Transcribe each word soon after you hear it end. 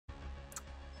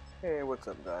Hey, what's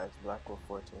up guys?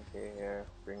 Blackwolf14k here,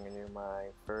 bringing you my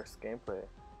first gameplay.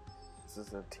 This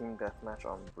is a Team Deathmatch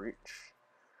on Breach.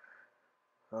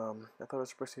 I thought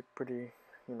it was pretty,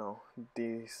 you know,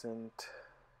 decent,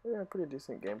 yeah, pretty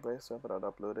decent gameplay, so I thought I'd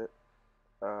upload it.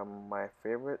 My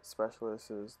favorite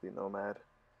specialist is the Nomad.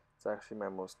 It's actually my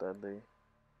most deadly,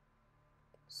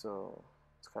 so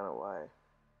it's kind of why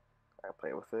I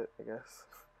play with it, I guess.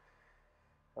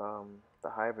 The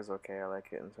Hive is okay, I like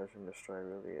it in Search and Destroy,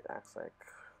 really. It acts like,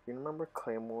 you remember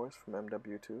Claymores from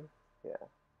MW2? Yeah,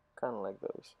 kind of like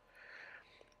those.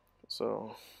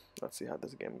 So, let's see how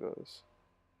this game goes.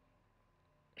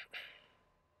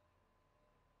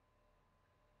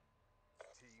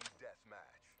 Team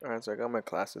Deathmatch. Alright, so I got my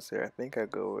classes here. I think I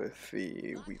go with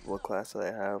the Weevil class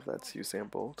that I have, that's Usain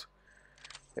Bolt.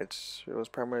 It was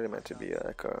primarily meant to be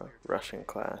like a rushing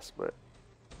class, but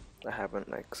I haven't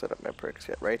like set up my perks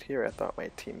yet. Right here, I thought my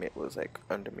teammate was like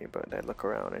under me, but I look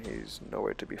around and he's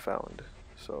nowhere to be found.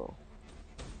 So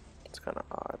it's kind of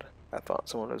odd. I thought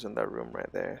someone was in that room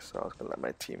right there, so I was gonna let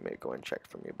my teammate go and check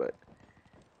for me, but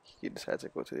he decided to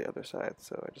go to the other side,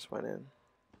 so I just went in.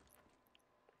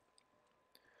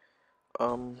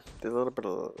 There's a little bit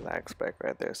of lag spike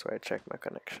right there, so I checked my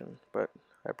connection, but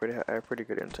I have pretty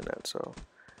good internet, so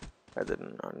I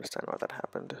didn't understand why that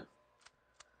happened.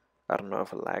 I don't know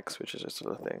if a lag switch is just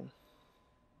a thing.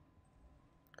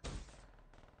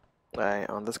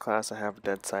 On this class I have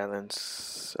Dead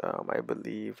Silence. I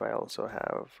believe I also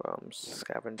have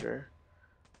Scavenger,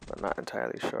 but not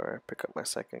entirely sure. Pick up my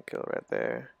second kill right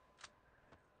there.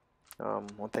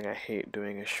 One thing I hate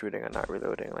doing is shooting and not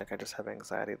reloading. Like I just have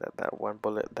anxiety that that one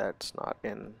bullet that's not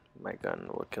in my gun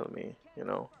will kill me, you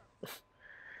know?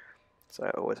 So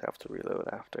I always have to reload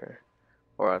after.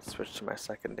 Or I'll switch to my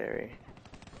secondary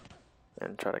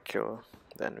and try to kill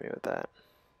the enemy with that.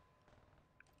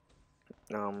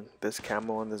 This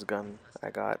camo on this gun I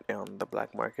got on the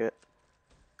black market.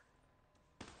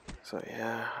 So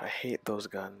yeah, I hate those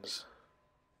guns.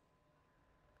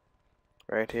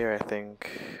 Right here, I think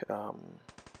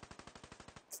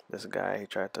this guy he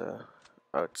tried to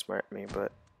outsmart me,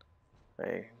 but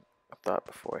I thought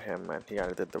before him, and he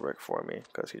kind of did the work for me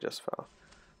because he just fell.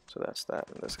 So that's that,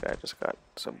 and this guy just got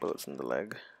some bullets in the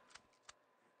leg.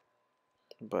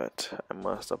 But I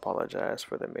must apologize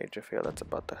for the major fail that's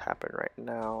about to happen right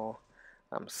now.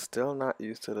 I'm still not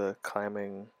used to the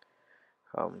climbing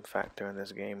factor in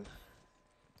this game.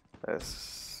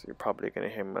 As you're probably gonna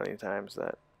hear many times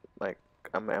that like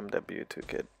I'm an MW2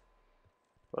 kid.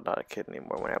 Well, not a kid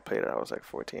anymore. When I played it, I was like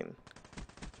 14.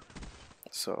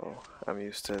 So I'm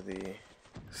used to the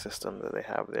system that they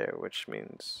have there, which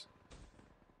means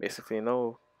basically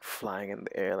no flying in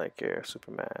the air like you're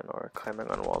Superman or climbing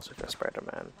on walls like you're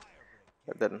Spider-Man.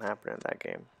 That didn't happen in that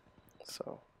game.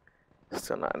 So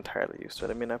still not entirely used to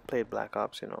it. I mean, I've played Black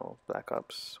Ops, you know, Black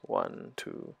Ops 1,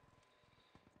 2,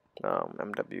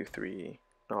 MW3,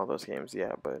 all those games,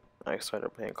 yeah, but I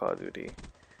started playing Call of Duty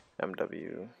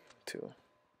MW2.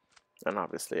 And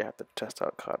obviously I have to test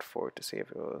out COD 4 to see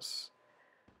if it was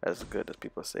as good as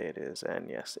people say it is, and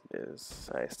yes, it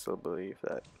is. I still believe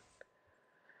that.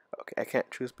 Okay, I can't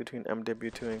choose between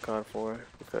MW2 and COD 4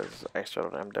 because I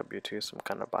started MW2, so I'm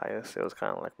kind of biased. It was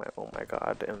kind of like my oh my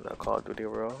god in the Call of Duty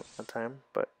world at the time,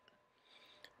 but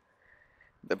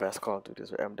the best Call of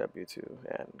Duties were MW2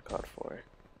 and COD 4.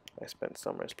 I spent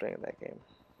summers playing that game.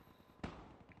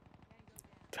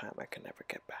 Time I can never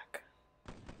get back.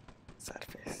 Sad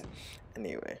face.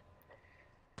 Anyway,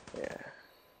 yeah.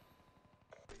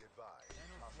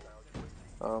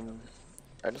 Um,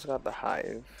 I just got the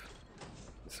Hive.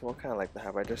 It's more kind of like the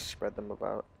Hive. I just spread them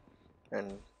about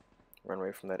and run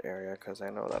away from that area because I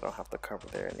know that I don't have to cover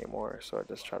there anymore. So I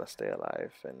just try to stay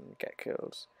alive and get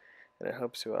kills, and it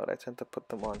helps you out. I tend to put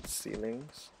them on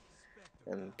ceilings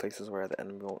and places where the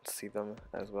enemy won't see them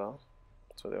as well,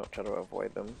 so they don't try to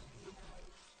avoid them.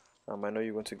 I know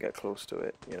you're going to get close to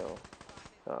it, you know.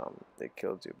 They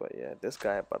killed you, but yeah, this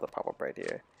guy about to pop up right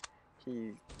here.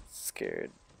 He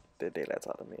scared the daylights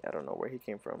out of me. I don't know where he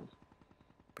came from,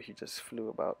 but he just flew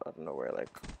about out of nowhere like,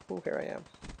 oh, here I am.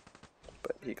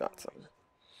 But he got some.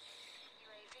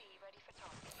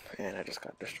 And I just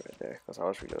got destroyed there because I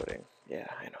was reloading. Yeah,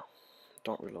 I know.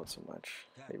 Don't reload so much.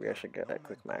 Maybe I should get that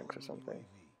quick mags or something.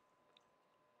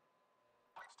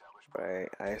 But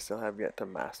I still have yet to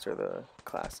master the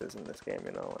classes in this game,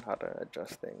 you know, and how to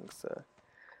adjust things to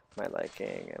my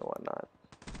liking and whatnot.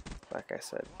 Like I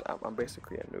said, I'm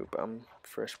basically a noob. I'm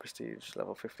first prestige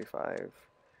level 55.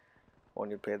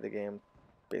 Only played the game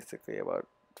basically about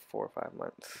 4 or 5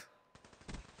 months.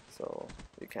 So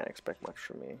you can't expect much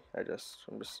from me. I'm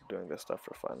just doing this stuff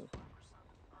for fun.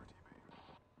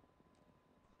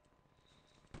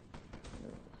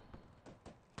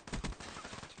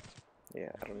 Yeah,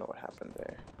 I don't know what happened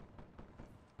there.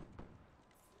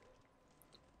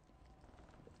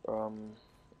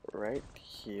 Right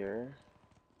here.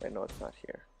 Wait, no, it's not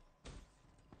here.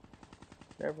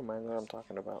 Never mind what I'm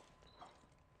talking about.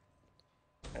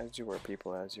 As you were,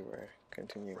 people, as you were.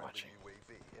 Continue watching.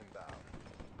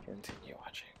 Continue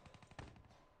watching.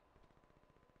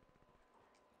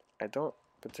 I don't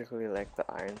particularly like the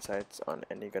iron sights on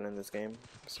any gun in this game,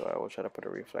 so I will try to put a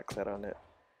reflex sight on it.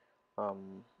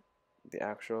 The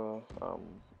actual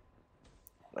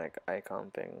like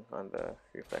icon thing on the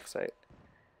reflex sight,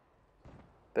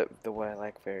 the way I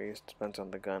like varies, depends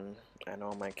on the gun. I know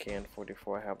on my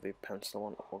KN-44 I have the pencil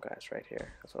one. Oh guys, right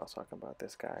here, that's what I was talking about.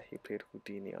 This guy, he played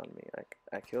Houdini on me. Like,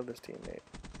 I killed his teammate.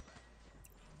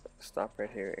 Stop right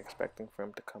here, expecting for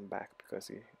him to come back because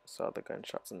he saw the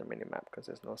gunshots in the minimap, because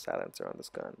there's no silencer on this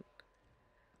gun.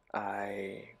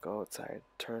 I go outside,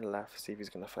 turn left, see if he's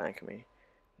gonna flank me.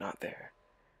 Not there.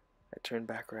 I turn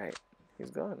back right.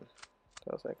 He's gone. So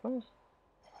I was like, oh,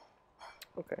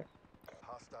 okay.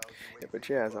 Yeah, but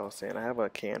yeah, as I was saying, I have a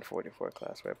KN-44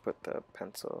 class where I put the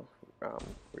pencil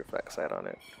reflex sight on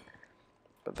it.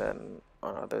 But then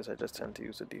on others, I just tend to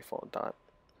use the default dot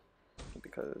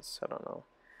because, I don't know,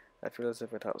 I feel as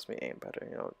if it helps me aim better,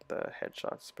 you know, the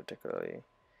headshots particularly.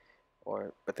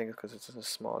 Or I think it's because it's just a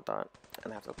small dot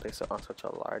and I have to place it on such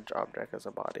a large object as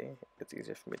a body. It's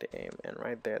easier for me to aim. And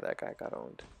right there, that guy got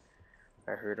owned.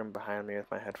 I heard him behind me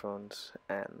with my headphones,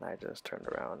 and I just turned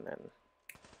around and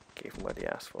gave him what he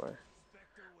asked for.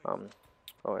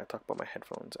 Oh, I talked about my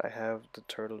headphones. I have the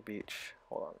Turtle Beach.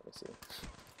 Hold on, let me see.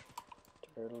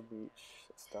 Turtle Beach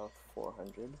Stealth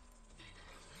 400.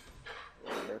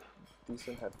 They're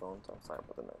decent headphones. I'm sorry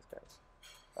about the noise, guys.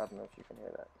 I don't know if you can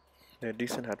hear that. They're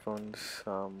decent headphones,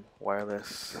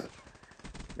 wireless.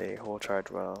 They hold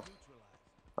charge well.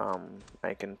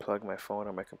 I can plug my phone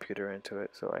or my computer into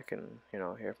it, so I can, you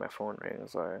know, hear if my phone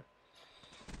rings or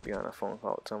be on a phone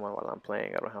call with someone while I'm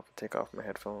playing. I don't have to take off my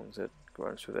headphones. It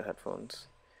runs through the headphones.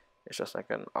 It's just like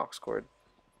an aux cord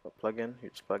plug-in. You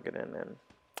just plug it in and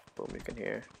boom, you can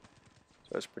hear.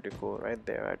 So it's pretty cool. Right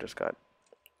there, I just got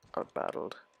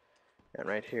out-battled. And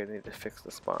right here, they need to fix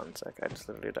the spawns. Like, I just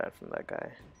literally died from that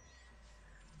guy.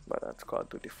 But that's Call of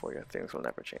Duty for you. Things will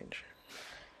never change.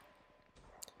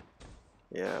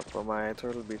 Yeah, but my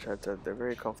Turtle Beach headset, they're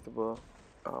very comfortable.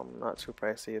 Not too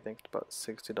pricey. I think it's about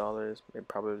 $60. It'd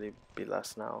probably be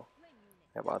less now.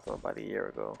 I bought them about a year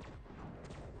ago.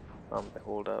 They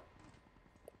hold up.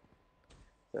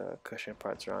 The cushion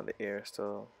parts around the ear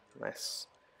still nice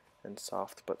and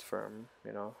soft but firm,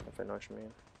 you know, if I know what you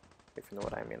mean. If you know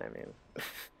what I mean, I mean.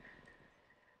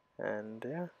 And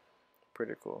yeah,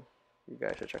 pretty cool. You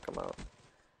guys should check them out.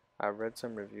 I've read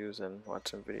some reviews and watched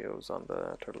some videos on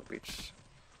the Turtle Beach,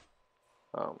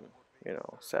 you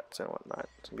know, sets and whatnot.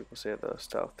 Some people say the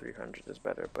Stealth 300 is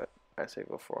better, but I say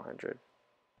go 400.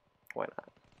 Why not?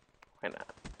 Why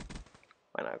not?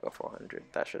 Why not go 400?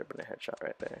 That should have been a headshot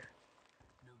right there.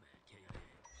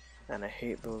 And I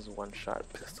hate those one-shot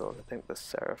pistols. I think the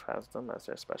Seraph has them as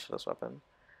their specialist weapon.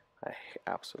 I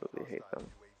absolutely hate them.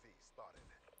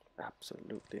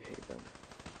 Absolutely hate them.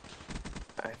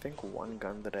 I think one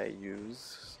gun that I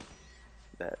use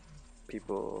that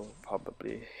people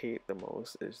probably hate the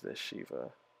most is the Shiva.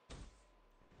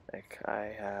 Like,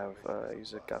 I have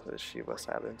used a gun with the Shiva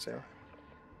silencer,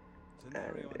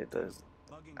 and it does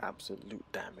absolute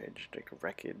damage, like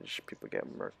wreckage. People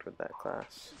get murked with that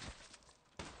class.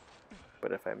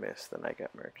 But if I miss, then I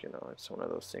get murked, you know. It's one of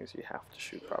those things you have to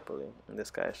shoot properly. And this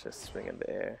guy's just swing in the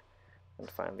air and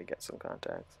finally get some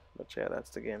contact. But yeah, that's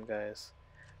the game, guys.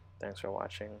 Thanks for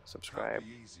watching. Subscribe,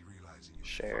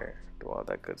 share, do all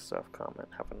that good stuff, comment.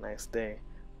 Have a nice day.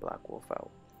 Black Wolf out.